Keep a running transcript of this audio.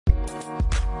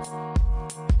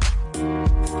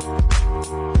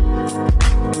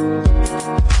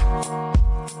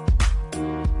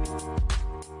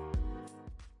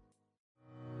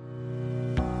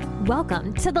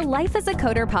Welcome to the Life as a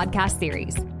Coder podcast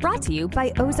series, brought to you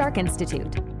by Ozark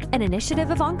Institute, an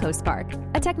initiative of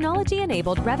OncoSpark, a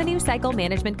technology-enabled revenue cycle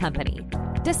management company,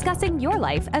 discussing your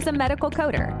life as a medical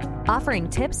coder, offering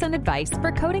tips and advice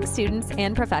for coding students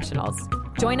and professionals.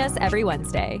 Join us every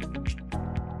Wednesday.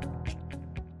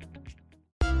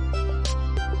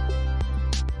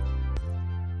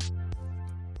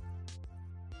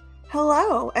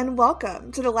 Hello, and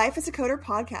welcome to the Life as a Coder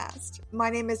podcast. My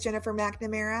name is Jennifer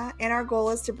McNamara, and our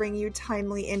goal is to bring you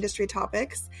timely industry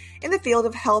topics in the field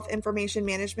of health information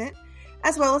management,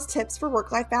 as well as tips for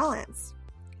work-life balance.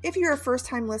 If you're a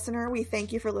first-time listener, we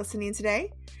thank you for listening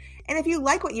today. And if you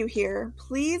like what you hear,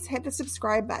 please hit the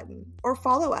subscribe button or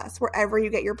follow us wherever you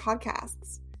get your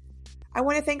podcasts. I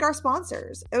want to thank our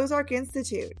sponsors, Ozark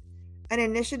Institute, an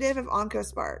initiative of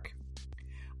OncoSpark.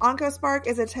 OncoSpark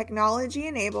is a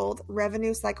technology-enabled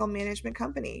revenue cycle management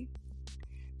company.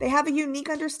 They have a unique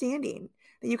understanding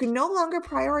that you can no longer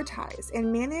prioritize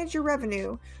and manage your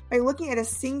revenue by looking at a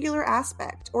singular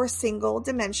aspect or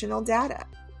single-dimensional data.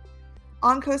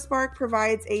 OncoSpark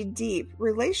provides a deep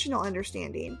relational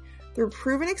understanding through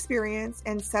proven experience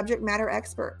and subject matter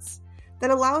experts that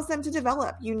allows them to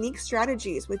develop unique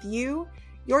strategies with you,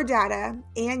 your data,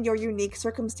 and your unique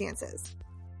circumstances.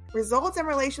 Results and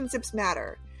relationships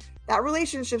matter. That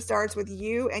relationship starts with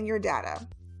you and your data.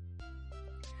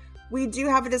 We do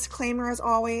have a disclaimer, as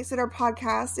always, that our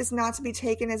podcast is not to be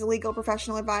taken as legal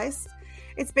professional advice.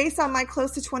 It's based on my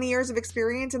close to 20 years of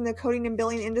experience in the coding and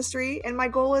billing industry, and my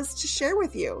goal is to share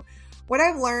with you what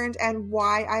I've learned and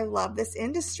why I love this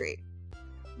industry.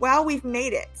 Well, we've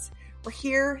made it. We're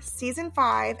here, Season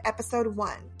 5, Episode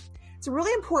 1. It's a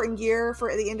really important year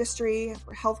for the industry,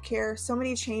 for healthcare. So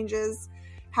many changes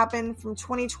happened from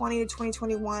 2020 to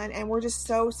 2021, and we're just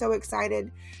so excited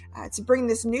to bring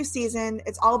this new season.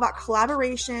 It's all about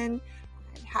collaboration,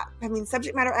 having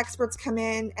subject matter experts come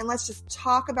in, and let's just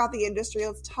talk about the industry.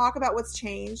 Let's talk about what's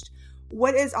changed,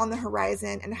 what is on the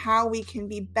horizon, and how we can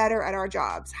be better at our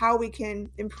jobs, how we can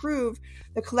improve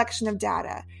the collection of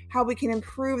data, how we can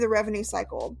improve the revenue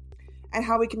cycle, and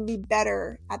how we can be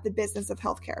better at the business of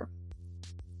healthcare.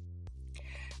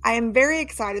 I am very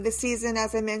excited. This season,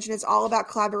 as I mentioned, is all about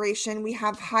collaboration. We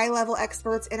have high-level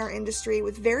experts in our industry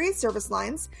with various service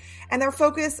lines, and their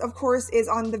focus, of course, is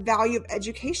on the value of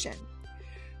education.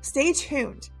 Stay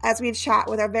tuned as we chat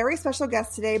with our very special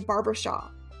guest today, Barbara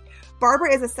Shaw.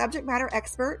 Barbara is a subject matter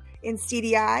expert in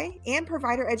CDI and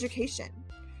provider education.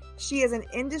 She is an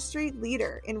industry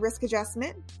leader in risk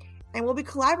adjustment, and we'll be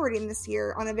collaborating this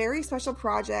year on a very special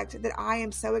project that I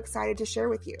am so excited to share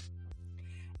with you.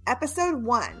 Episode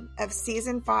 1 of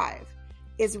Season 5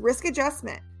 is Risk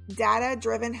Adjustment,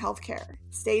 Data-Driven Healthcare.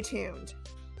 Stay tuned.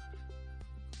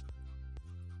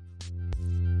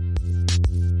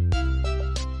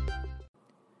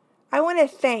 I want to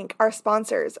thank our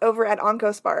sponsors over at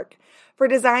OncoSpark for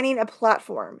designing a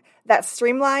platform that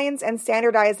streamlines and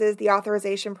standardizes the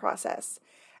authorization process.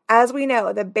 As we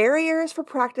know, the barriers for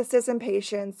practices and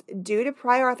patients due to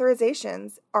prior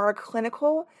authorizations are a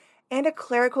clinical and a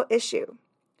clerical issue.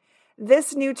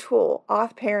 This new tool,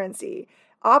 AuthParency,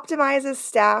 optimizes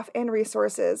staff and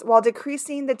resources while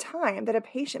decreasing the time that a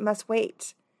patient must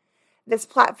wait. This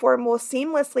platform will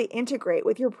seamlessly integrate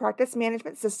with your practice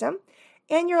management system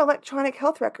and your electronic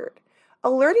health record,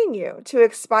 alerting you to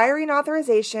expiring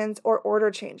authorizations or order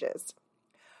changes.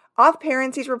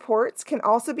 AuthParency's reports can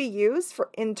also be used for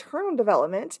internal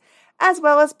development as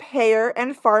well as payer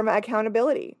and pharma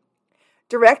accountability.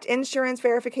 Direct insurance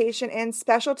verification and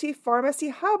specialty pharmacy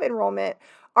hub enrollment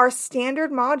are standard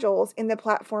modules in the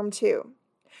platform too.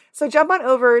 So jump on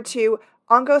over to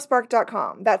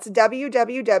oncospark.com. That's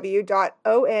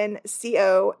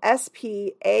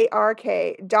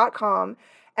www.oncospark.com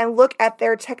and look at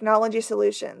their technology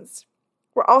solutions.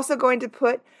 We're also going to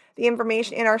put the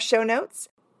information in our show notes.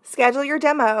 Schedule your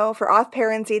demo for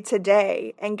AuthParency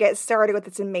today and get started with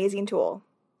this amazing tool.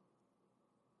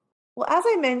 Well, as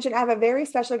I mentioned, I have a very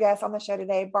special guest on the show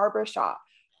today, Barbara Shaw.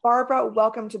 Barbara,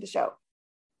 welcome to the show.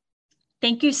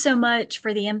 Thank you so much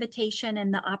for the invitation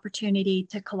and the opportunity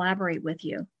to collaborate with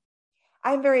you.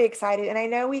 I'm very excited. And I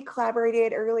know we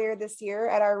collaborated earlier this year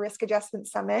at our Risk Adjustment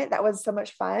Summit. That was so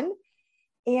much fun.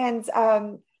 And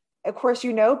of course,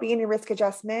 you know, being in risk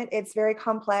adjustment, it's very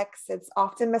complex. It's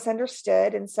often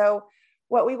misunderstood. And so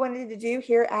what we wanted to do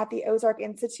here at the Ozark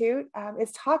Institute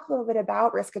is talk a little bit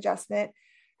about risk adjustment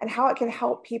and how it can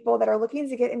help people that are looking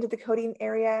to get into the coding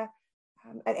area,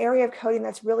 an area of coding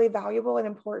that's really valuable and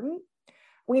important.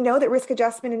 We know that risk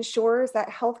adjustment ensures that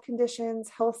health conditions,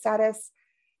 health status,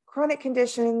 chronic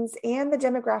conditions and the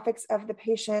demographics of the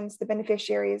patients, the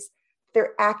beneficiaries,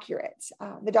 they're accurate.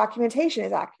 The documentation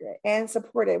is accurate and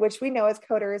supported, which we know as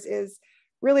coders is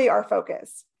really our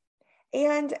focus.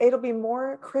 And it'll be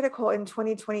more critical in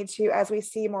 2022 as we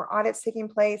see more audits taking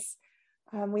place.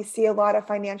 We see a lot of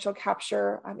financial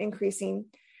capture increasing.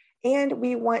 And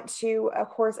we want to, of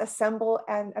course, assemble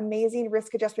an amazing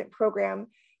risk adjustment program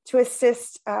to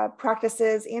assist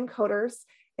practices and coders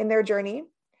in their journey.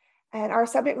 And our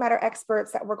subject matter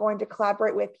experts that we're going to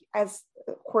collaborate with, as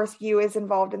of course you is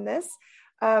involved in this,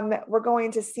 we're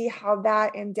going to see how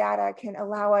that and data can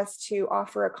allow us to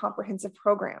offer a comprehensive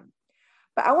program.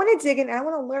 But I want to dig in, and I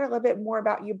want to learn a little bit more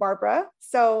about you, Barbara.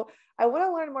 So I want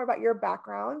to learn more about your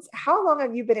background. How long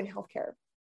have you been in healthcare?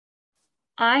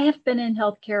 I have been in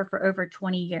healthcare for over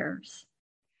 20 years.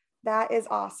 That is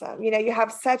awesome. You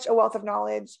have such a wealth of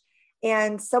knowledge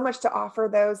and so much to offer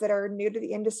those that are new to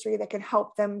the industry that can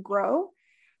help them grow.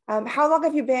 How long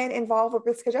have you been involved with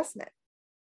risk adjustment?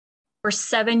 For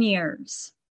 7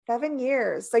 years. 7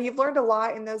 years. So you've learned a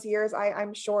lot in those years,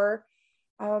 I'm sure.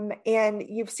 And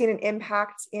you've seen an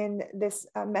impact in this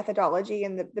methodology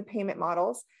and the payment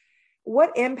models.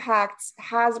 What impact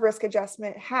has risk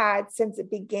adjustment had since it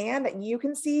began that you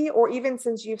can see, or even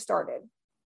since you've started?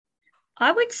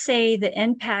 I would say the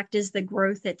impact is the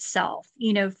growth itself.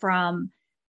 We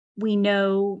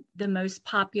know the most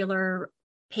popular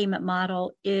payment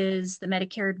model is the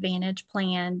Medicare Advantage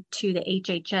plan, to the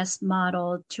HHS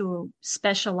model, to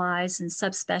specialized and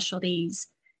subspecialties.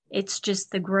 It's just,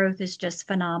 the growth is just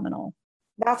phenomenal.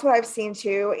 That's what I've seen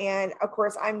too. And of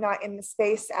course, I'm not in the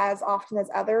space as often as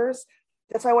others.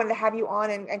 That's why I wanted to have you on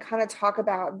and kind of talk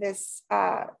about this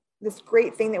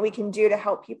great thing that we can do to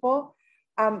help people.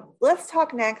 Let's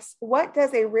talk next. What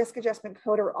does a risk adjustment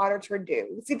coder or auditor do?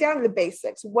 Let's get down to the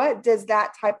basics. What does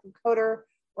that type of coder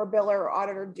or biller or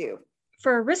auditor do?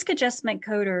 For risk adjustment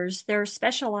coders, they're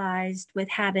specialized with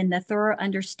having the thorough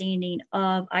understanding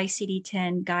of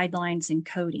ICD-10 guidelines and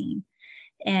coding.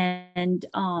 And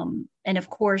of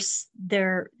course,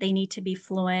 they need to be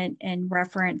fluent and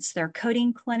reference their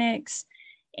coding clinics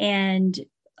and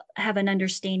have an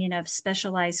understanding of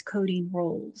specialized coding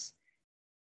rules.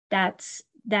 That's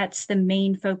the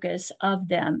main focus of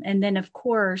them. And then, of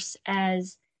course,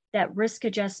 as that risk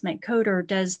adjustment coder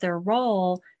does their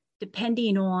role,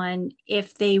 depending on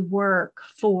if they work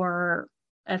for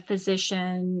a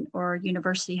physician or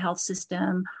university health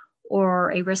system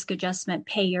or a risk adjustment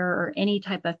payer or any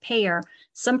type of payer,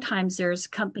 sometimes there's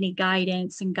company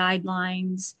guidance and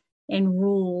guidelines and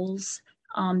rules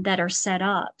that are set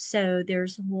up. So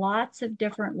there's lots of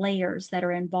different layers that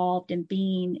are involved in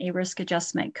being a risk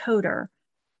adjustment coder.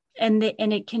 And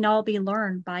it can all be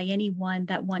learned by anyone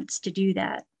that wants to do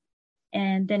that.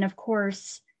 And then, of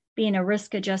course, being a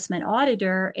risk adjustment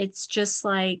auditor, it's just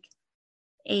like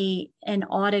an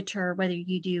auditor, whether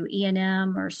you do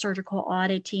E&M or surgical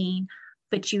auditing,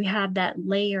 but you have that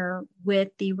layer with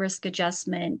the risk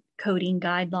adjustment coding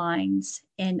guidelines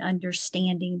and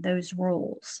understanding those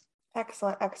rules.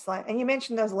 Excellent, excellent. And you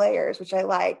mentioned those layers, which I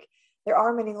like. There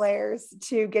are many layers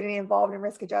to getting involved in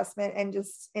risk adjustment, and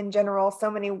just in general,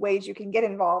 so many ways you can get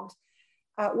involved.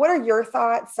 What are your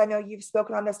thoughts? I know you've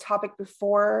spoken on this topic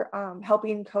before,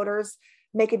 helping coders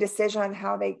make a decision on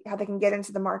how they can get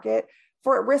into the market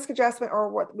for risk adjustment, or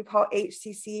what we call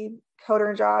HCC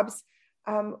coder jobs.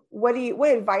 What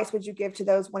advice would you give to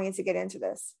those wanting to get into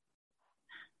this?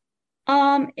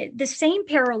 The same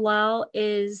parallel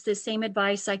is the same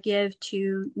advice I give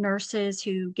to nurses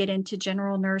who get into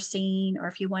general nursing, or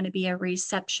if you want to be a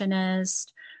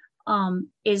receptionist,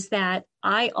 is that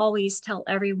I always tell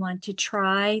everyone to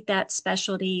try that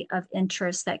specialty of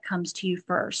interest that comes to you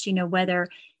first, whether,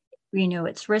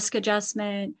 it's risk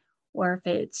adjustment or if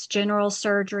it's general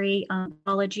surgery,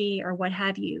 oncology, or what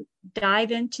have you.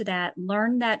 Dive into that,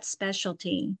 learn that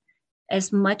specialty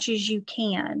as much as you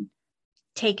can.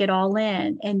 Take it all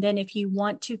in. And then if you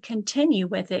want to continue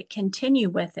with it,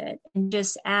 and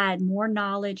just add more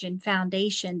knowledge and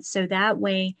foundation. So that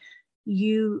way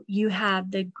you have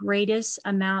the greatest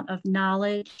amount of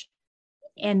knowledge,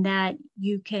 and that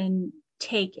you can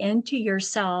take into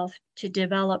yourself to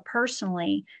develop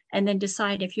personally, and then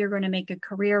decide if you're going to make a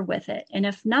career with it. And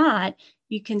if not,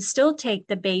 you can still take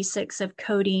the basics of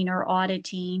coding or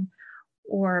auditing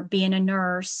or being a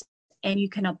nurse, and you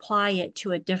can apply it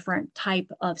to a different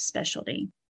type of specialty.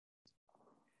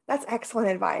 That's excellent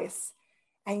advice.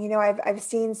 And, I've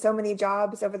seen so many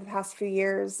jobs over the past few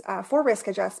years for risk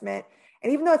adjustment.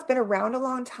 And even though it's been around a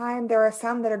long time, there are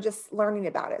some that are just learning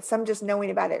about it, some just knowing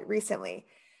about it recently.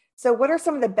 So what are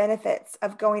some of the benefits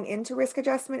of going into risk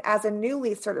adjustment as a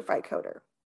newly certified coder?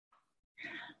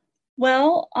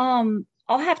 Well,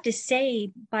 I'll have to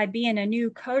say, by being a new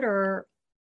coder,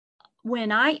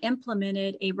 when I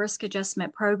implemented a risk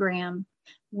adjustment program,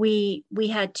 we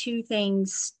had two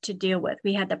things to deal with.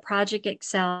 We had the project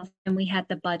itself and we had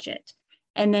the budget.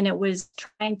 And then it was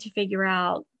trying to figure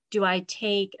out, do I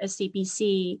take a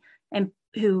CPC and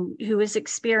who is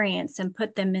experienced and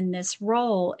put them in this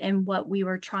role in what we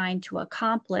were trying to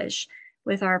accomplish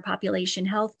with our population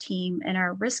health team and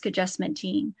our risk adjustment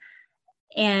team.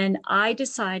 And I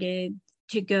decided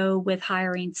to go with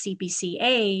hiring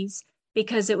CPCAs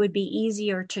because it would be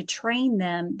easier to train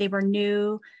them. They were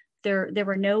new, there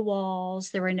were no walls,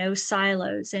 there were no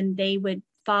silos, and they would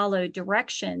follow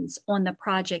directions on the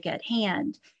project at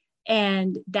hand.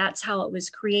 And that's how it was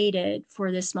created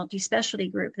for this multi-specialty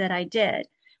group that I did.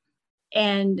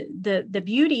 And the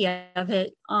beauty of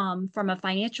it, from a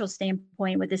financial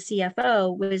standpoint with the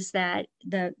CFO, was that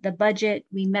the budget,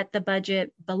 we met the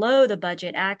budget, below the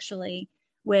budget actually,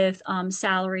 with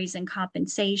salaries and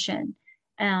compensation.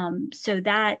 So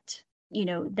that,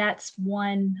 that's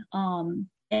one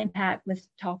impact with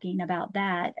talking about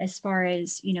that, as far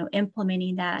as,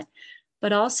 implementing that.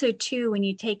 But also too, when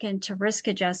you take into risk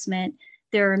adjustment,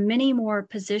 there are many more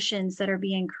positions that are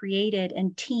being created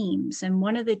in teams. And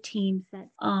one of the teams that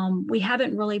we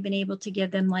haven't really been able to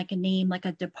give them like a name, like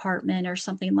a department or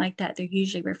something like that. They're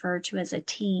usually referred to as a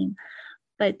team.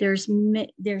 But there's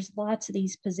lots of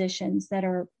these positions that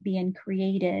are being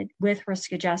created with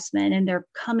risk adjustment, and they're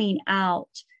coming out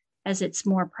as it's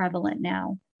more prevalent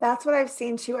now. That's what I've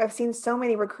seen too. I've seen so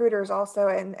many recruiters also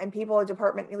and people,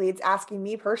 department leads, asking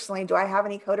me personally, do I have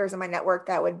any coders in my network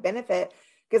that would benefit?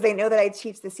 Because they know that I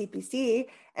teach the CPC.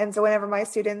 And so whenever my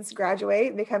students graduate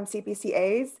and become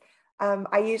CPCAs,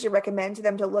 I usually recommend to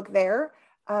them to look there,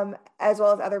 as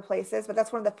well as other places. But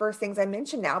that's one of the first things I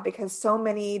mention now, because so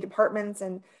many departments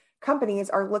and companies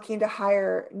are looking to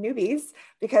hire newbies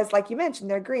because, like you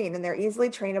mentioned, they're green and they're easily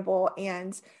trainable,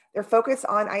 and they're focused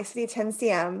on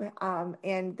ICD-10-CM,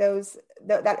 and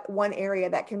that one area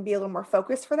that can be a little more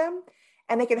focused for them,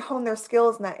 and they can hone their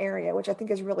skills in that area, which I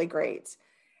think is really great.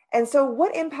 And so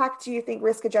what impact do you think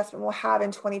risk adjustment will have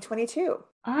in 2022?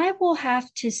 I will have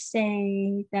to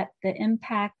say that the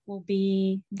impact will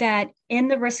be that in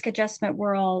the risk adjustment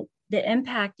world, the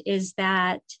impact is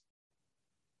that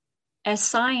as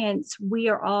science, we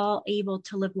are all able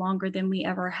to live longer than we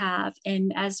ever have.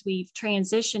 And as we've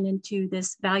transitioned into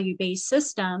this value-based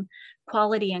system,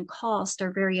 quality and cost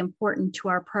are very important to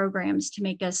our programs to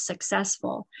make us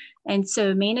successful. And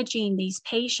so managing these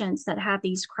patients that have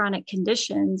these chronic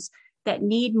conditions that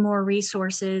need more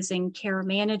resources and care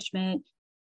management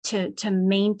to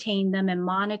maintain them and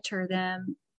monitor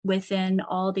them within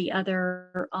all the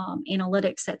other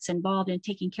analytics that's involved in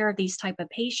taking care of these type of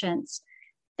patients,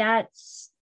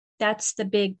 that's the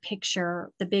big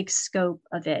picture, the big scope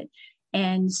of it.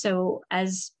 And so,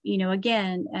 as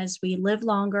again, as we live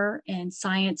longer and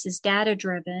science is data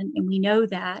driven, and we know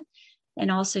that, and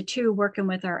also too, working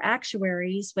with our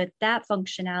actuaries with that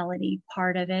functionality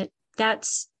part of it,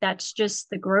 that's just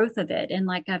the growth of it. And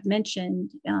like I've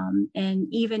mentioned, and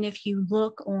even if you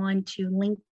look on to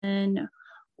LinkedIn,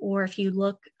 or if you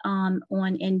look on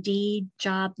Indeed,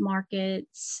 job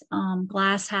markets,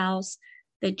 Glasshouse,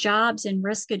 the jobs in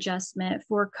risk adjustment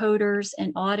for coders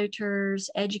and auditors,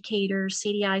 educators,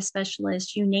 CDI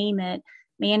specialists, you name it,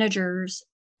 managers,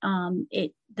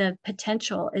 the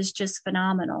potential is just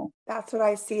phenomenal. That's what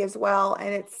I see as well. And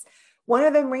it's one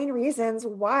of the main reasons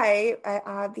why at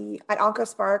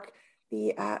OncoSpark,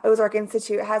 the Ozark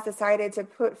Institute has decided to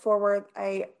put forward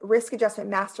a risk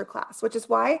adjustment masterclass, which is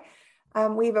why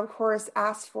we've, of course,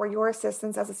 asked for your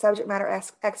assistance as a subject matter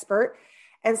expert.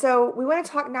 And so we want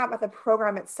to talk now about the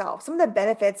program itself, some of the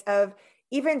benefits of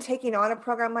even taking on a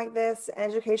program like this, an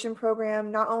education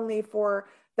program, not only for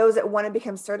those that want to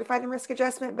become certified in risk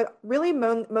adjustment, but really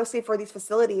mostly for these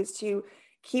facilities to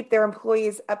keep their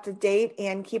employees up to date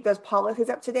and keep those policies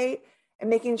up to date and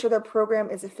making sure their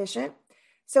program is efficient.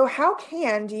 So how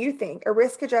do you think, a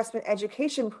risk adjustment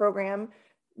education program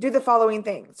do the following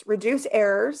things? Reduce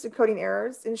errors, coding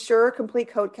errors, ensure complete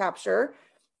code capture,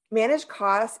 manage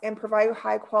costs, and provide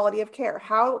high quality of care?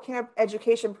 How can an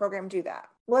education program do that?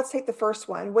 Let's take the first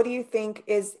one. What do you think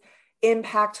is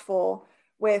impactful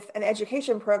with an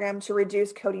education program to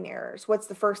reduce coding errors? What's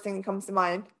the first thing that comes to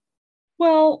mind?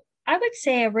 Well, I would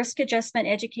say a risk adjustment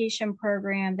education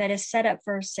program that is set up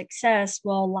for success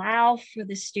will allow for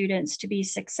the students to be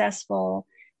successful,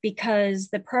 because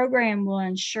the program will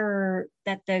ensure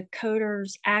that the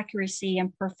coder's accuracy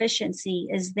and proficiency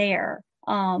is there.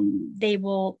 They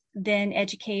will then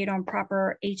educate on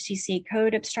proper HCC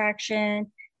code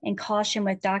abstraction and caution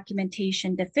with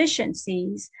documentation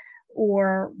deficiencies,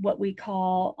 or what we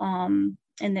call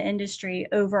in the industry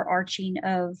overarching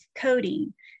of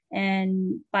coding.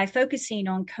 And by focusing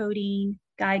on coding,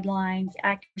 guidelines,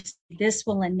 accuracy, this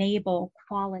will enable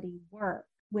quality work,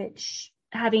 which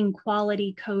having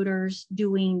quality coders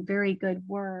doing very good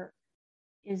work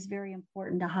is very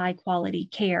important to high quality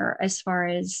care as far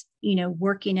as,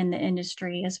 working in the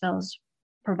industry as well as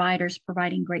providers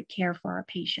providing great care for our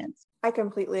patients. I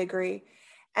completely agree.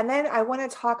 And then I want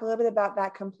to talk a little bit about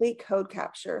that complete code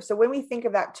capture. So when we think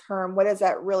of that term, what does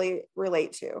that really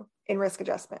relate to in risk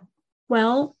adjustment?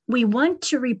 Well, we want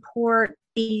to report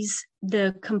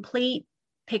the complete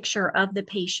picture of the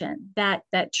patient, that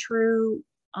true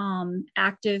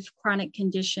active chronic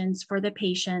conditions for the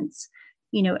patients,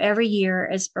 every year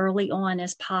as early on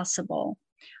as possible.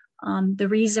 The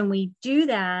reason we do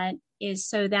that is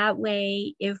so that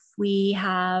way, if we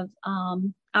have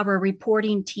our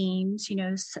reporting teams,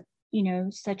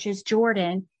 such as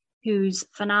Jordan, who's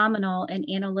phenomenal in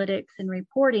analytics and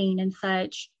reporting and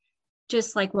such,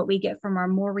 just like what we get from our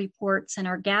MORE reports and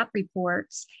our GAP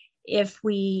reports, if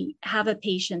we have a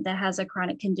patient that has a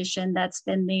chronic condition that's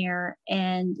been there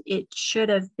and it should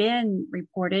have been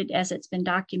reported as it's been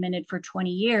documented for 20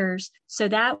 years, so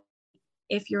that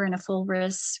if you're in a full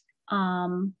risk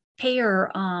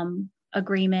payer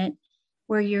agreement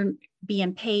where you're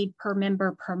being paid per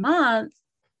member per month,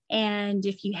 and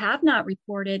if you have not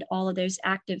reported all of those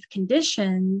active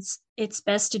conditions, it's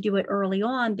best to do it early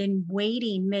on than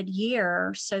waiting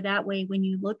mid-year. So that way, when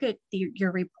you look at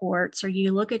your reports or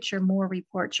you look at your MORE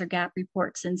reports, your GAP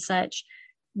reports and such,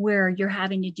 where you're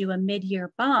having to do a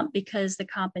mid-year bump because the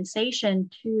compensation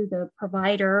to the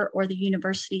provider or the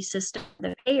university system,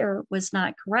 the payer, was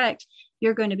not correct,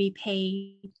 you're going to be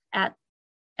paid at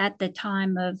the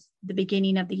time of the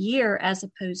beginning of the year, as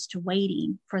opposed to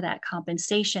waiting for that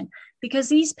compensation, because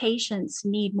these patients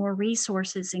need more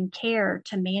resources and care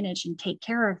to manage and take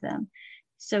care of them.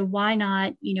 So why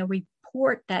not,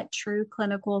 report that true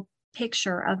clinical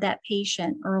picture of that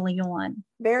patient early on?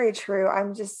 Very true.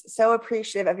 I'm just so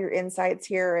appreciative of your insights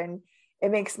here. And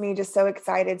it makes me just so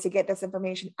excited to get this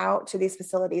information out to these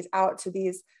facilities, out to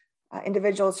these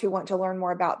individuals who want to learn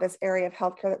more about this area of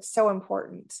healthcare that's so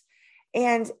important.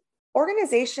 And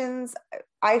organizations,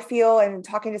 I feel, and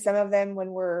talking to some of them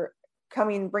when we're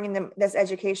bringing them this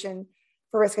education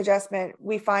for risk adjustment,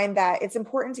 we find that it's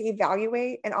important to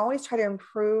evaluate and always try to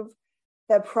improve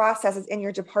the processes in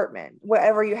your department,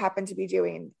 whatever you happen to be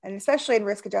doing, and especially in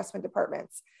risk adjustment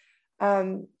departments.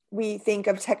 We think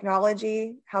of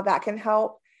technology, how that can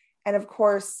help. And of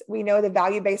course, we know the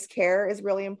value-based care is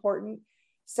really important.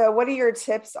 So what are your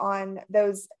tips on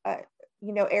those,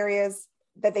 areas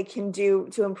that they can do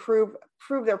to improve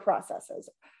their processes?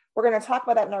 We're going to talk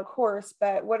about that in our course,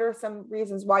 but what are some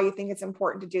reasons why you think it's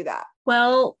important to do that?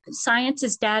 Well, science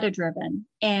is data driven,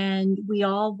 and we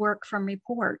all work from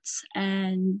reports,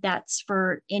 and that's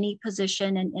for any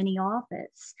position in any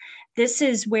office. This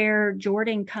is where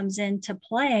Jordan comes into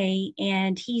play,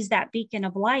 and he's that beacon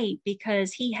of light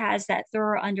because he has that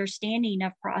thorough understanding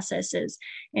of processes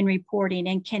and reporting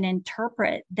and can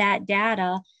interpret that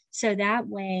data. So that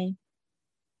way,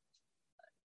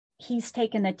 he's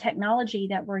taken the technology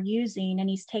that we're using and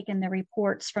he's taken the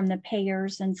reports from the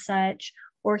payers and such,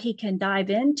 or he can dive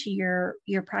into your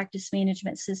practice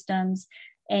management systems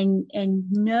and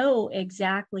know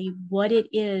exactly what it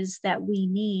is that we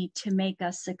need to make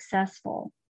us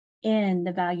successful in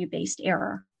the value-based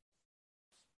era.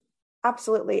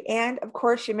 Absolutely. And of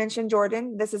course, you mentioned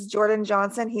Jordan. This is Jordan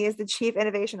Johnson. He is the Chief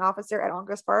Innovation Officer at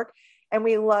OncoSpark, and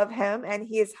we love him. And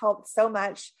he has helped so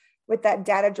much with that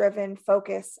data-driven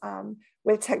focus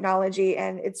with technology.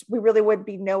 And we really would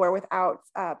be nowhere without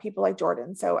people like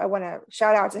Jordan. So I want to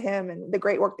shout out to him and the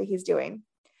great work that he's doing.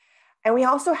 And we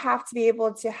also have to be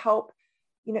able to help,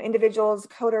 individuals,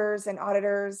 coders and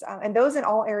auditors, and those in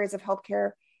all areas of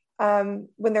healthcare,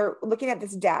 when they're looking at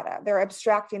this data, they're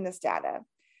abstracting this data,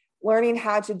 learning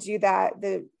how to do that,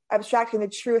 abstracting the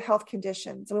true health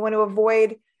conditions. And we want to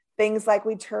avoid things like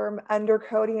we term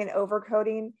undercoding and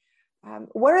overcoding.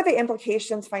 What are the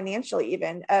implications financially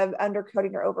even of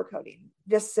undercoding or overcoding?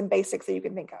 Just some basics that you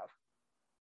can think of.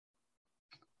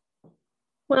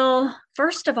 Well,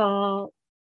 first of all,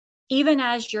 even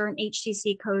as you're an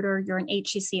HCC coder, you're an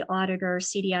HCC auditor,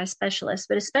 CDI specialist,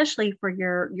 but especially for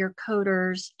your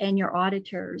coders and your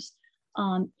auditors,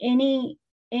 any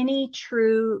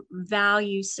true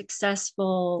value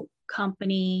successful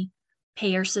company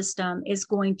payer system is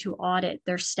going to audit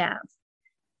their staff.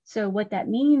 So what that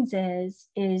means is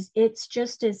it's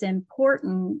just as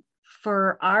important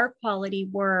for our quality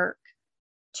work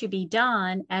to be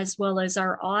done, as well as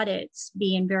our audits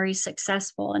being very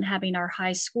successful and having our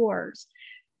high scores.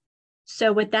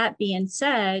 So with that being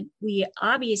said, we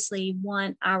obviously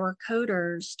want our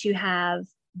coders to have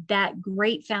that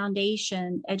great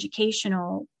foundation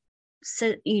educational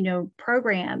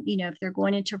program, if they're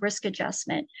going into risk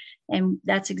adjustment. And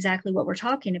that's exactly what we're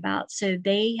talking about. So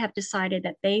they have decided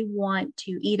that they want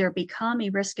to either become a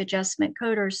risk adjustment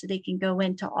coder so they can go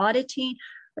into auditing,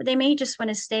 or they may just want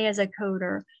to stay as a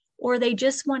coder, or they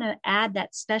just want to add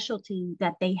that specialty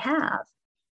that they have.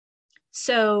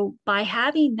 So by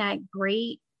having that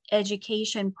great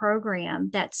education program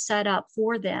that's set up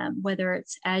for them, whether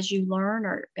it's as you learn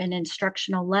or an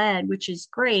instructional led, which is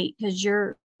great because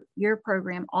your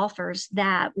program offers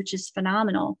that, which is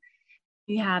phenomenal.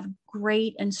 You have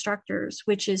great instructors,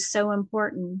 which is so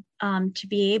important, to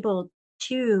be able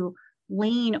to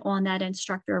lean on that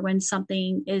instructor when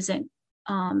something isn't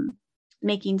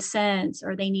making sense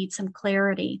or they need some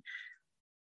clarity.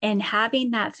 And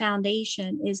having that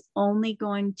foundation is only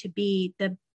going to be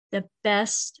the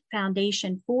best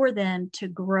foundation for them to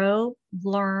grow,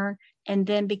 learn, and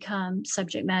then become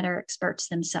subject matter experts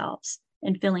themselves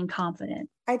and feeling confident.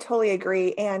 I totally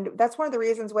agree. And that's one of the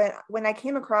reasons when I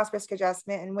came across risk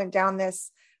adjustment and went down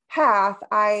this path,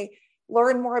 I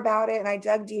learned more about it and I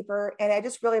dug deeper, and I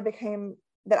just really became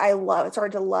that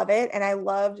started to love it. And I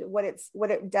loved what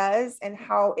it does and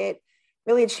how it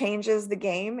really changes the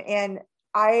game. And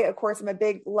I, of course, have a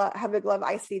big love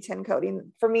ICD-10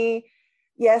 coding. For me,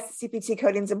 yes, CPT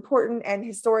coding is important. And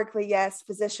historically, yes,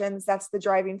 physicians, that's the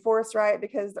driving force, right?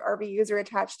 Because the RVUs are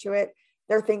attached to it.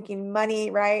 They're thinking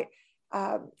money, right?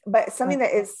 But something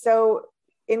that is so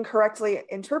incorrectly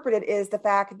interpreted is the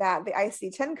fact that the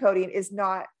ICD-10 coding is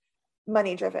not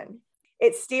money driven.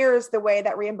 It steers the way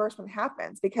that reimbursement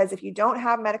happens, because if you don't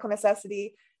have medical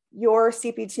necessity, your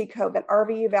CPT code, that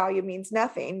RVU value, means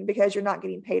nothing because you're not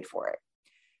getting paid for it.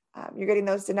 You're getting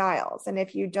those denials. And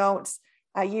if you don't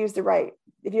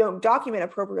if you don't document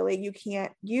appropriately, you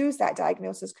can't use that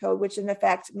diagnosis code, which in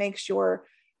effect makes your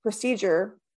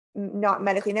procedure not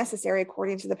medically necessary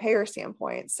according to the payer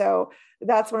standpoint. So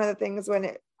that's one of the things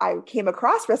when I came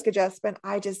across risk adjustment,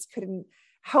 I just couldn't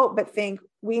help but think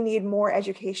we need more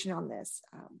education on this.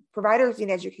 Providers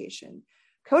need education.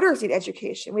 Coders need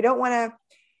education. We don't want to,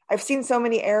 I've seen so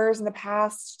many errors in the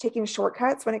past taking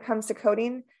shortcuts when it comes to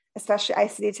coding, especially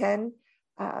ICD-10,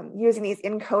 using these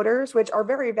encoders, which are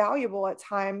very valuable at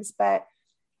times, but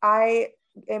I'm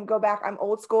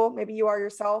old school. Maybe you are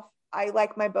yourself. I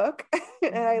like my book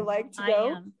and I like to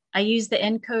go. I use the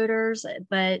encoders,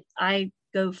 but I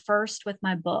go first with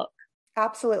my book.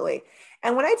 Absolutely.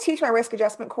 And when I teach my risk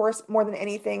adjustment course, more than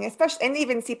anything, especially, and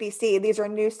even CPC, these are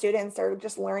new students, they're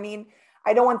just learning.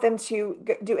 I don't want them to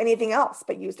do anything else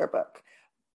but use their book.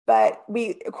 But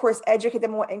we, of course, educate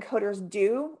them on what encoders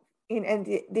do and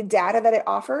the data that it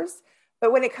offers.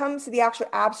 But when it comes to the actual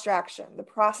abstraction, the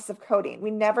process of coding,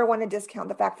 we never want to discount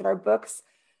the fact that our books,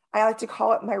 I like to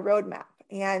call it my roadmap.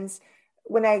 And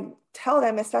when I tell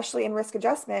them, especially in risk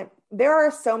adjustment, there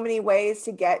are so many ways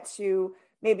to get to,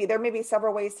 there may be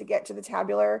several ways to get to the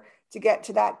tabular, to get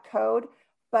to that code,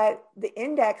 but the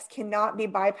index cannot be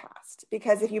bypassed,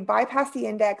 because if you bypass the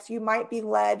index, you might be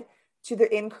led to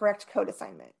the incorrect code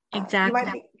assignment. Exactly. You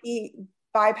might be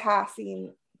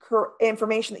bypassing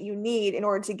information that you need in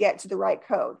order to get to the right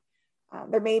code.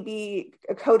 There may be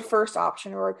a code first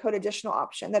option or a code additional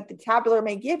option that the tabular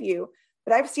may give you,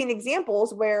 but I've seen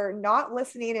examples where not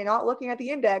listening and not looking at the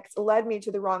index led me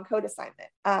to the wrong code assignment.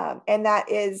 And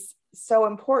that is so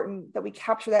important that we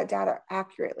capture that data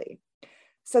accurately.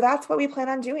 So that's what we plan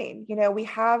on doing. We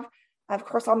have, of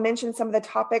course, I'll mention some of the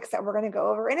topics that we're going to go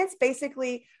over. And it's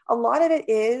basically, a lot of it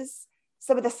is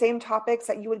some of the same topics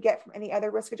that you would get from any other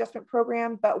risk adjustment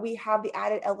program, but we have the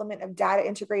added element of data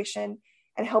integration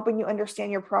and helping you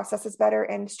understand your processes better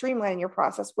and streamlining your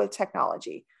process with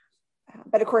technology.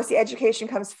 But of course, the education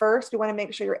comes first. We want to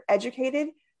make sure you're educated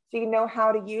so you know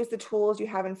how to use the tools you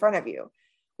have in front of you.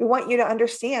 We want you to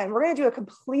understand, we're going to do a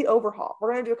complete overhaul.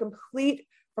 We're going to do a complete,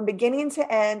 from beginning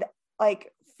to end,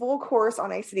 like full course on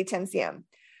ICD-10-CM.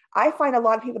 I find a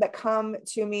lot of people that come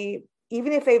to me,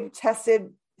 even if they've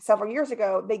tested several years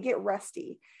ago, they get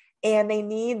rusty and they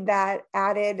need that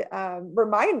added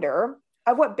reminder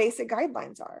of what basic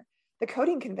guidelines are, the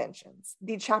coding conventions,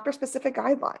 the chapter specific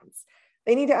guidelines.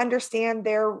 They need to understand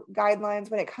their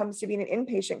guidelines when it comes to being an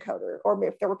inpatient coder, or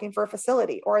if they're working for a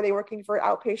facility, or are they working for an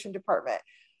outpatient department.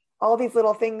 All these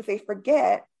little things they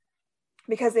forget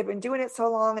because they've been doing it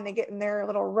so long, and they get in their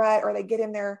little rut, or they get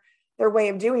in their way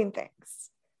of doing things.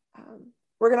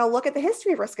 We're going to look at the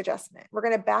history of risk adjustment. We're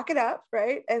going to back it up,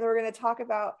 right? And we're going to talk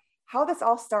about how this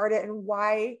all started and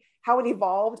how it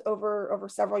evolved over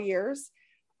several years.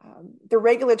 The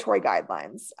regulatory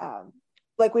guidelines,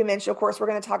 like we mentioned, of course, we're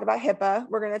going to talk about HIPAA.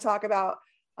 We're going to talk about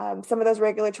some of those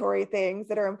regulatory things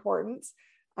that are important,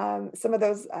 some of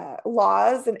those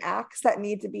laws and acts that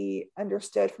need to be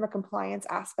understood from a compliance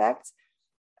aspect.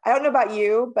 I don't know about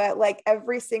you, but like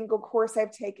every single course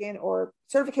I've taken or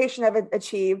certification I've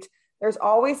achieved, there's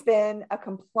always been a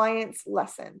compliance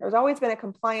lesson. There's always been a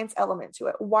compliance element to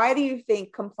it. Why do you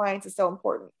think compliance is so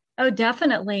important? Oh,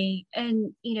 definitely.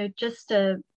 And, just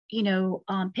to,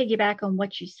 piggyback on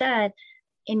what you said,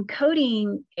 in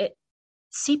coding,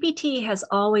 CPT has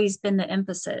always been the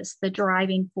emphasis, the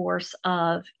driving force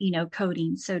of,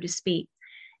 coding, so to speak.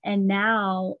 And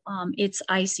now it's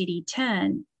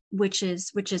ICD-10, which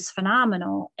is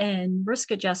phenomenal. And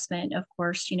risk adjustment, of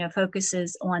course,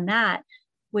 focuses on that,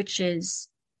 which is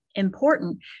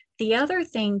important. The other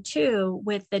thing too,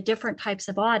 with the different types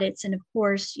of audits, and of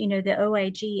course, the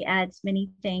OIG adds many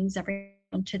things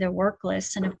to their work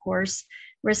list. And of course,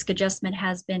 risk adjustment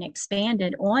has been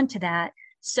expanded onto that.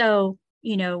 So,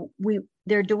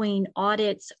 they're doing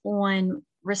audits on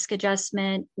risk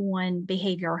adjustment, on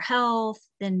behavioral health,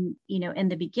 then, in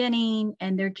the beginning,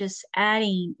 and they're just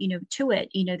adding, to it.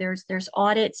 There's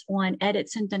audits on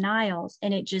edits and denials,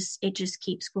 and it just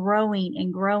keeps growing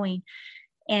and growing.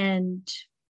 And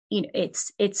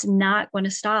it's not going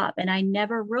to stop. And I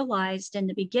never realized in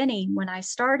the beginning when I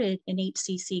started in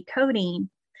HCC coding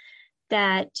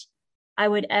that I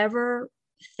would ever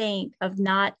think of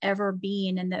not ever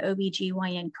being in the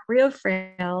OBGYN career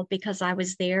field, because I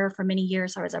was there for many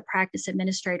years. I was a practice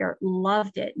administrator,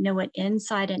 loved it, know it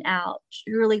inside and out,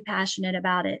 truly passionate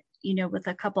about it, with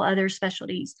a couple other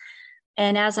specialties.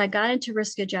 And as I got into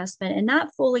risk adjustment and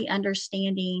not fully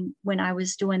understanding when I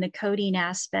was doing the coding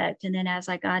aspect, and then as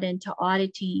I got into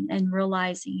auditing and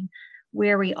realizing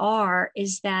where we are,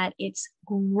 is that it's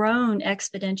grown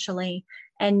exponentially.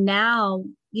 And now,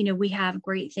 we have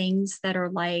great things that are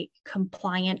like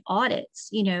compliant audits,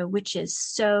 which is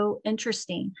so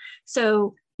interesting.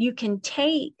 So you can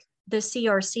take the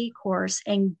CRC course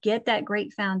and get that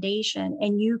great foundation,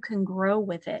 and you can grow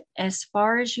with it as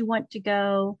far as you want to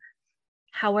go,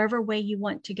 however way you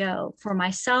want to go. For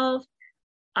myself,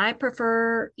 I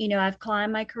prefer, I've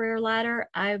climbed my career ladder.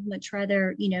 I'd much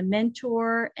rather,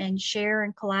 mentor and share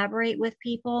and collaborate with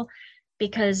people,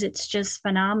 because it's just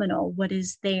phenomenal what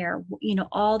is there,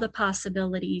 all the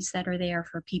possibilities that are there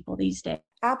for people these days.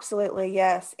 Absolutely,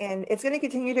 yes. And it's going to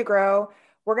continue to grow.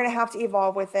 We're going to have to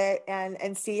evolve with it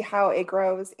and see how it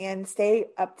grows and stay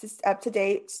up to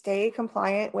date, stay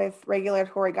compliant with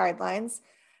regulatory guidelines.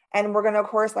 And we're going to, of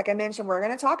course, like I mentioned, we're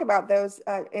going to talk about those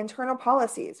internal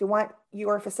policies. We want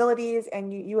your facilities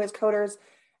and you as coders,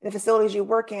 the facilities you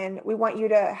work in, we want you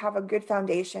to have a good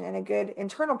foundation and a good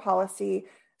internal policy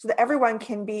so that everyone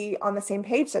can be on the same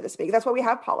page, so to speak. That's why we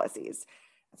have policies.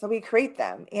 So we create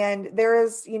them. And there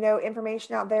is,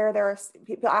 information out there. There are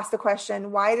people ask the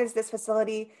question, why does this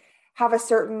facility have a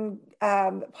certain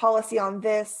policy on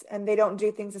this and they don't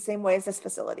do things the same way as this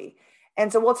facility?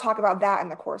 And so we'll talk about that in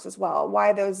the course as well,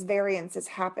 why those variances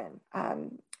happen.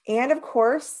 And of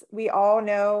course, we all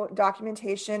know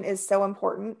documentation is so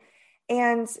important.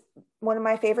 And one of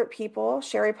my favorite people,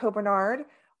 Sherry Poe Bernard,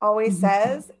 always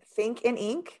says, think in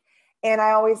ink. And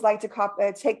I always like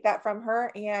to take that from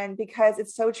her, and because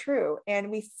it's so true.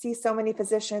 And we see so many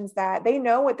physicians that they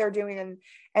know what they're doing,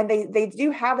 and they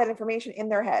do have that information in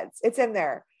their heads. It's in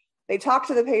there. They talk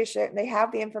to the patient, they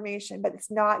have the information, but it's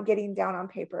not getting down on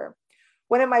paper.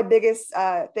 One of my biggest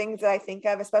things that I think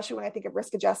of, especially when I think of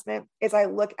risk adjustment, is I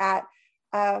look at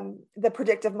the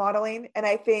predictive modeling, and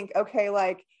I think, okay,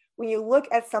 like when you look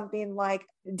at something like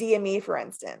DME, for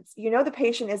instance, the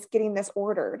patient is getting this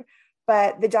ordered,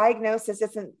 but the diagnosis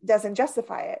doesn't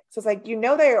justify it. So it's like,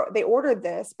 they ordered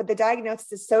this, but the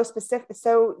diagnosis is so specific,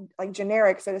 so like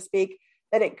generic, so to speak,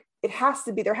 that there has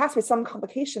to be some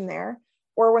complication there.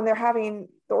 Or when they're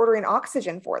ordering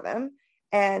oxygen for them,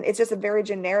 and it's just a very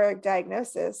generic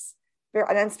diagnosis,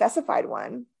 an unspecified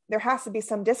one, there has to be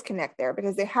some disconnect there,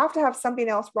 because they have to have something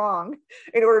else wrong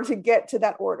in order to get to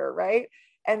that order, right?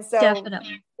 And so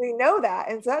Definitely. We know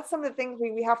that. And so that's some of the things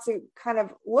we have to kind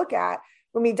of look at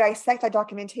when we dissect that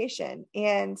documentation.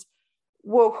 And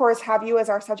we'll, of course, have you as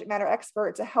our subject matter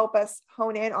expert to help us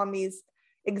hone in on these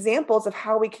examples of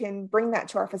how we can bring that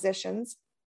to our physicians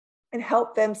and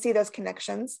help them see those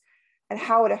connections and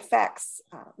how it affects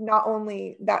not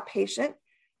only that patient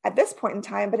at this point in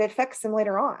time, but it affects them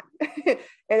later on. It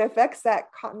affects that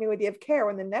continuity of care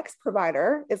when the next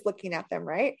provider is looking at them,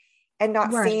 right? And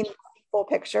not seeing the full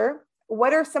picture.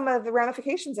 What are some of the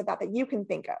ramifications of that you can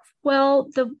think of? Well,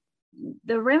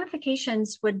 the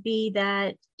ramifications would be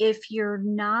that if you're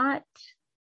not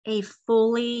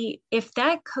if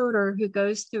that coder who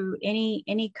goes through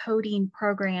any coding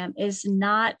program is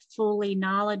not fully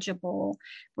knowledgeable,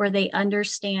 where they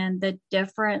understand the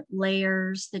different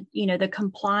layers, the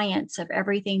compliance of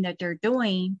everything that they're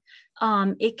doing,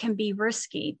 it can be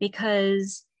risky,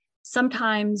 because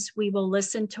sometimes we will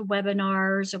listen to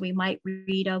webinars, or we might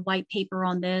read a white paper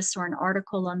on this or an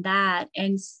article on that,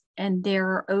 and there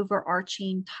are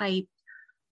overarching type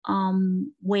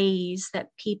ways that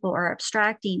people are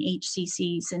abstracting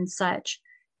HCCs and such.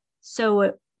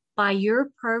 So by your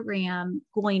program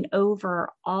going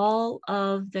over all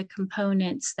of the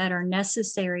components that are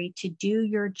necessary to do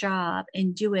your job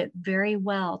and do it very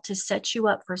well to set you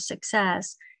up for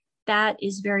success, that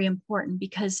is very important,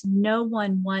 because no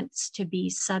one wants to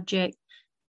be subject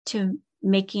to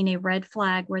making a red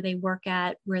flag where they work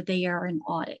at, where they are in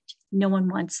audit. No one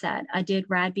wants that. I did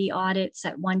RADB audits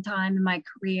at one time in my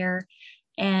career,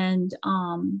 and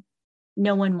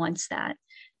no one wants that.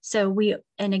 So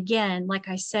and again, like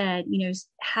I said,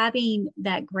 having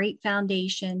that great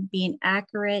foundation, being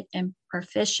accurate and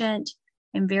proficient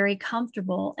and very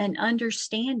comfortable, and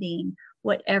understanding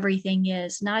what everything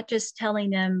is, not just telling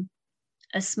them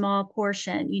a small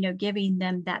portion, giving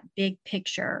them that big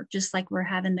picture, just like we're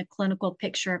having the clinical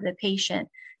picture of the patient,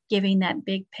 giving that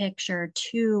big picture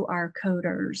to our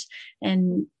coders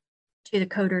and to the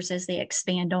coders as they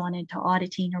expand on into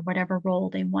auditing or whatever role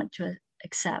they want to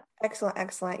accept.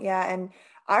 Excellent. Yeah. And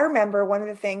I remember one of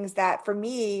the things that for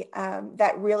me,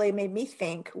 that really made me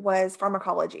think was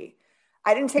pharmacology.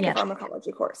 I didn't take a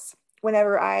pharmacology course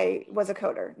whenever I was a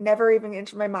coder, never even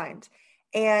entered my mind.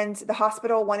 And the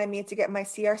hospital wanted me to get my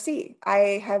CRC.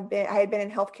 I had been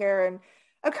in healthcare and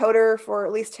a coder for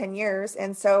at least 10 years.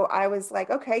 And so I was like,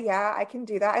 okay, yeah, I can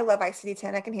do that. I love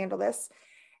ICD-10. I can handle this.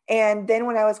 And then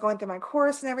when I was going through my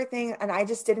course and everything, and I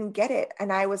just didn't get it.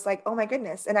 And I was like, oh my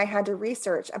goodness. And I had to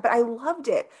research, but I loved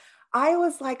it. I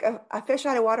was like a fish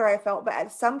out of water, I felt, but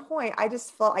at some point I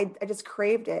just felt, I just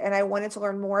craved it. And I wanted to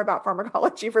learn more about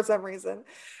pharmacology for some reason.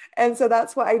 And so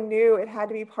that's why I knew it had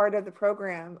to be part of the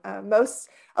program.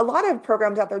 A lot of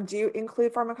programs out there do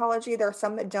include pharmacology. There are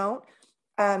some that don't.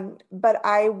 But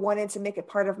I wanted to make it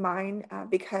part of mine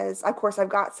because, of course, I've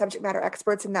got subject matter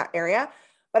experts in that area,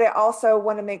 but I also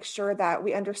want to make sure that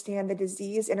we understand the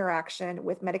disease interaction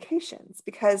with medications,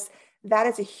 because that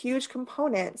is a huge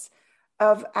component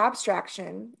of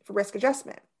abstraction for risk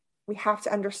adjustment. We have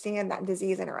to understand that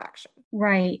disease interaction.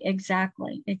 Right,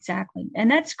 exactly. And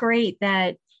that's great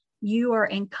that you are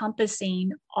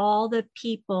encompassing all the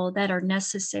people that are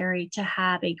necessary to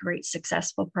have a great,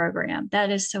 successful program.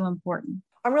 That is so important.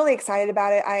 I'm really excited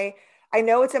about it. I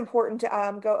know it's important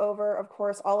to go over, of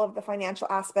course, all of the financial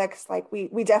aspects. Like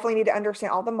we definitely need to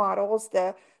understand all the models,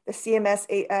 the CMS,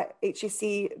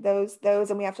 HCC, those,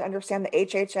 and we have to understand the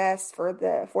HHS for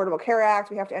the Affordable Care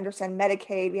Act. We have to understand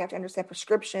Medicaid. We have to understand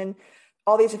prescription.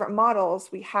 All these different models,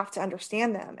 we have to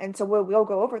understand them. And so we'll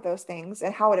go over those things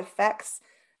and how it affects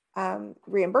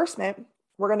reimbursement.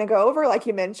 We're going to go over, like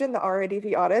you mentioned, the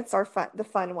RADV audits are the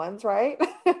fun ones, right?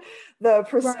 The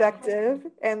prospective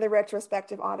and the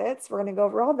retrospective audits. We're going to go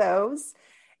over all those.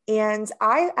 And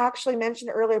I actually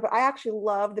mentioned earlier, but I actually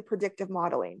love the predictive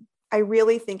modeling. I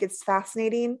really think it's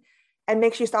fascinating and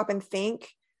makes you stop and think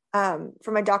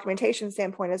from a documentation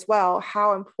standpoint as well,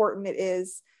 how important it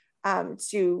is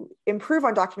to improve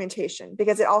on documentation,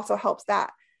 because it also helps that.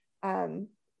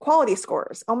 Quality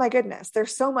scores. Oh my goodness.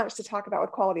 There's so much to talk about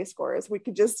with quality scores. We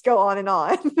could just go on and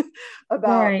on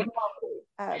about the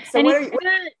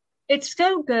quality. It's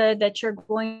so good that you're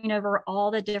going over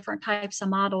all the different types of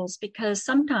models, because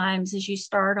sometimes as you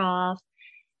start off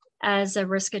as a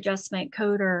risk adjustment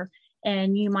coder,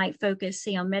 and you might focus,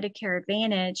 say, on Medicare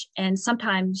Advantage, and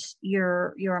sometimes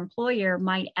your employer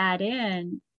might add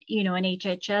in an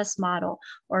HHS model,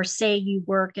 or say you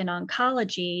work in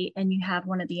oncology and you have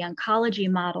one of the oncology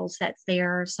models that's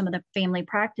there, some of the family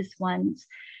practice ones,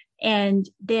 and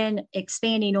then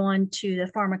expanding on to the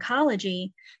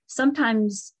pharmacology.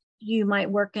 Sometimes you might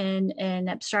work in an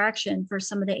abstraction for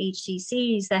some of the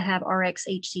HCCs that have RX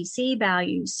HCC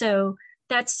values. So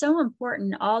that's so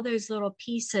important, all those little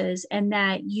pieces, and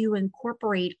that you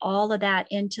incorporate all of that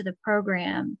into the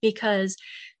program, because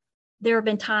there have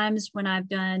been times when I've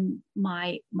done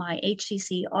my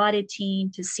HCC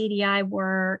auditing to CDI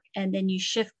work, and then you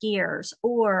shift gears,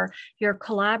 or you're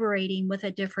collaborating with a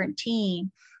different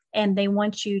team and they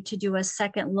want you to do a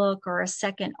second look or a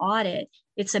second audit.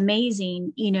 It's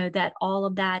amazing, that all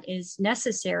of that is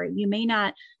necessary. You may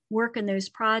not work in those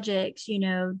projects,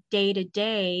 day to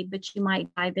day, but you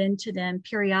might dive into them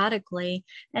periodically.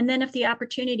 And then if the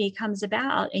opportunity comes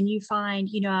about and you find,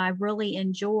 I really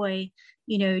enjoy,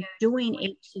 doing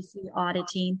HCC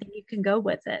auditing, then you can go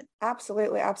with it.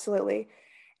 Absolutely. Absolutely.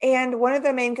 And one of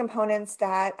the main components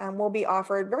that will be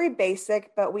offered, very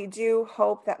basic, but we do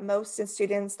hope that most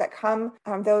students that come,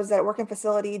 those that work in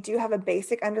facility, do have a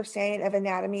basic understanding of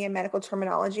anatomy and medical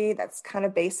terminology. That's kind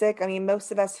of basic. I mean,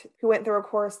 most of us who went through a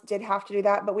course did have to do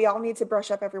that, but we all need to brush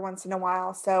up every once in a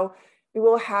while. So we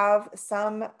will have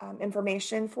some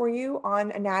information for you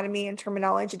on anatomy and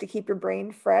terminology to keep your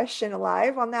brain fresh and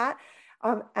alive on that.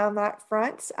 On that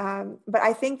front. But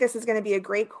I think this is going to be a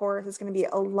great course. It's going to be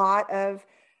a lot of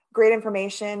great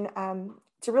information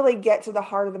to really get to the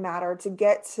heart of the matter, to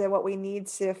get to what we need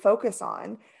to focus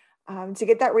on, to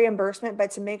get that reimbursement,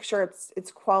 but to make sure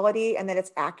it's quality and that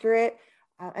it's accurate,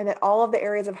 and that all of the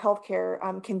areas of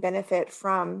healthcare can benefit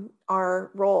from our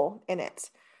role in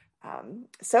it.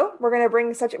 So we're going to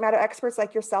bring subject matter experts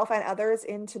like yourself and others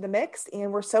into the mix,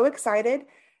 and we're so excited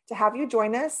to have you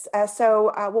join us.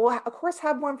 So we'll, of course,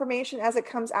 have more information as it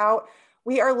comes out.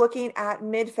 We are looking at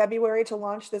mid-February to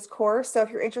launch this course. So if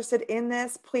you're interested in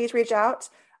this, please reach out.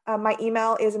 My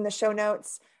email is in the show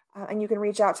notes, and you can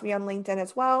reach out to me on LinkedIn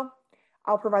as well.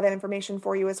 I'll provide that information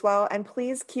for you as well. And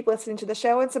please keep listening to the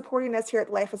show and supporting us here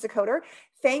at Life as a Coder.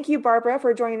 Thank you, Barbara,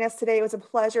 for joining us today. It was a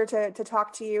pleasure to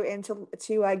talk to you and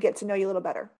to get to know you a little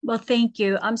better. Well, thank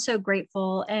you. I'm so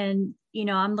grateful. And,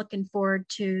 I'm looking forward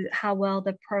to how well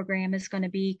the program is going to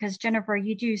be, because Jennifer,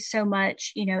 you do so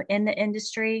much, in the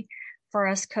industry for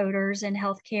us coders in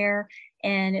healthcare.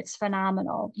 And it's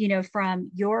phenomenal,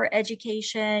 from your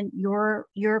education, your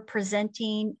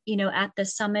presenting, at the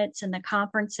summits and the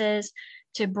conferences,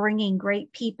 to bringing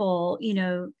great people,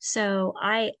 so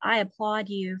I applaud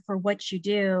you for what you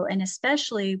do. And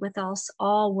especially with us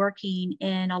all working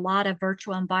in a lot of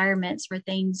virtual environments where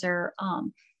things are,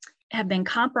 have been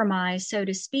compromised, so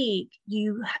to speak,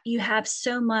 you have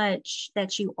so much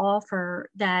that you offer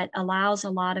that allows a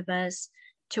lot of us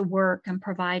to work and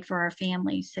provide for our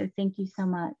families. So thank you so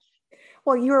much.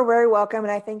 Well, you are very welcome.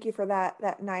 And I thank you for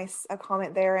that nice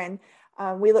comment there. And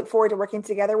we look forward to working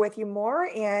together with you more.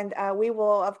 And we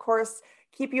will, of course,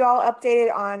 keep you all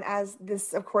updated on as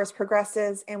this, of course,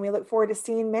 progresses. And we look forward to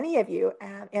seeing many of you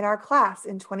in our class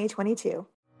in 2022.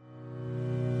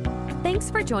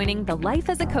 Thanks for joining the Life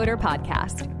as a Coder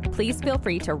podcast. Please feel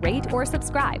free to rate or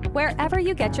subscribe wherever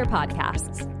you get your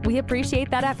podcasts. We appreciate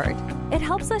that effort. It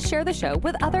helps us share the show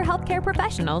with other healthcare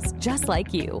professionals just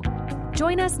like you.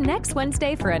 Join us next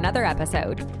Wednesday for another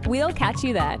episode. We'll catch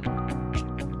you then.